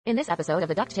In this episode of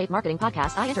the Duct Tape Marketing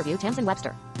Podcast, I interview Tamsin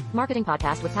Webster. Marketing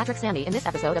Podcast with Patrick Sammy. In this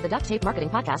episode of the Duct Tape Marketing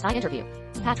Podcast, I interview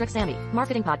Patrick Sammy.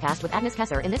 Marketing Podcast with Agnes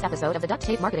Kesser. In this episode of the Duct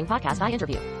Tape Marketing Podcast, I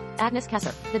interview Agnes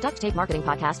Kesser. The Duct Tape Marketing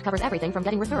Podcast covers everything from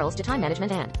getting referrals to time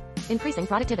management and increasing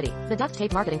productivity. The Duct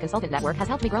Tape Marketing Consultant Network has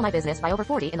helped me grow my business by over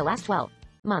 40 in the last 12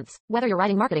 months. Whether you're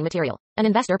writing marketing material, an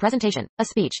investor presentation, a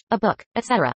speech, a book,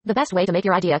 etc., the best way to make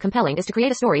your idea compelling is to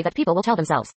create a story that people will tell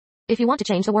themselves. If you want to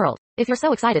change the world, if you're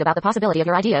so excited about the possibility of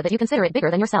your idea that you consider it bigger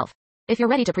than yourself, if you're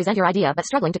ready to present your idea but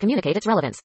struggling to communicate its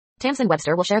relevance, Tamsin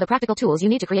Webster will share the practical tools you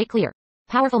need to create clear,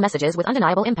 powerful messages with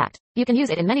undeniable impact. You can use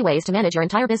it in many ways to manage your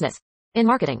entire business. In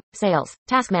marketing, sales,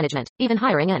 task management, even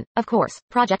hiring and, of course,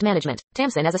 project management.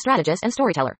 Tamsin is a strategist and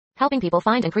storyteller, helping people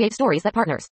find and create stories that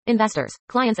partners, investors,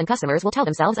 clients and customers will tell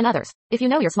themselves and others. If you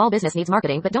know your small business needs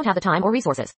marketing but don't have the time or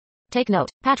resources, take note.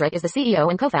 Patrick is the CEO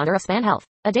and co-founder of Span Health,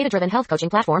 a data-driven health coaching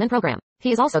platform and program.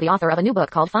 He is also the author of a new book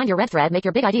called Find Your Red Thread, Make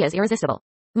Your Big Ideas Irresistible.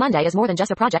 Monday is more than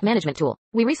just a project management tool.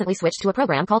 We recently switched to a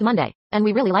program called Monday, and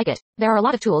we really like it. There are a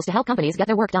lot of tools to help companies get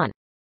their work done.